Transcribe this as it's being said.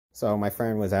So my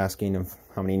friend was asking of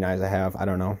how many knives I have. I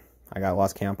don't know. I got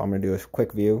lost camp. I'm going to do a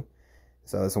quick view.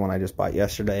 So this is the one I just bought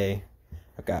yesterday.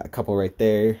 I've got a couple right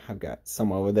there. I've got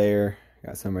some over there.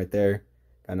 Got some right there.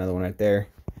 Got another one right there.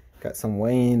 Got some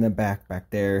way in the back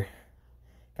there.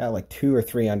 Got like 2 or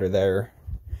 3 under there.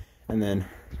 And then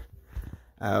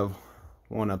I have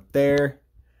one up there.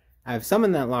 I have some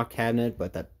in that lock cabinet,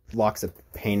 but that lock's a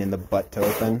pain in the butt to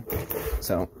open.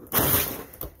 So,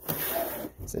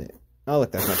 let's see. Oh,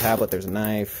 look, there's my tablet. There's a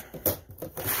knife.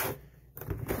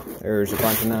 There's a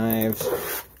bunch of knives.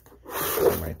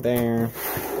 Some right there.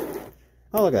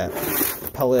 Oh, look at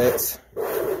that. Pellets.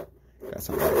 Got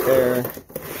some right there.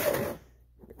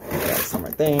 Got some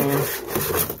right there.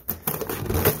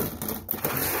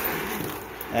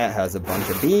 That has a bunch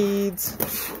of beads.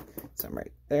 Some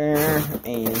right there.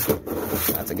 And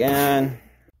that's again.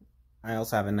 I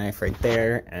also have a knife right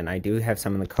there, and I do have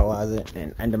some in the closet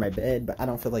and under my bed, but I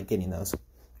don't feel like getting those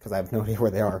because I have no idea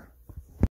where they are.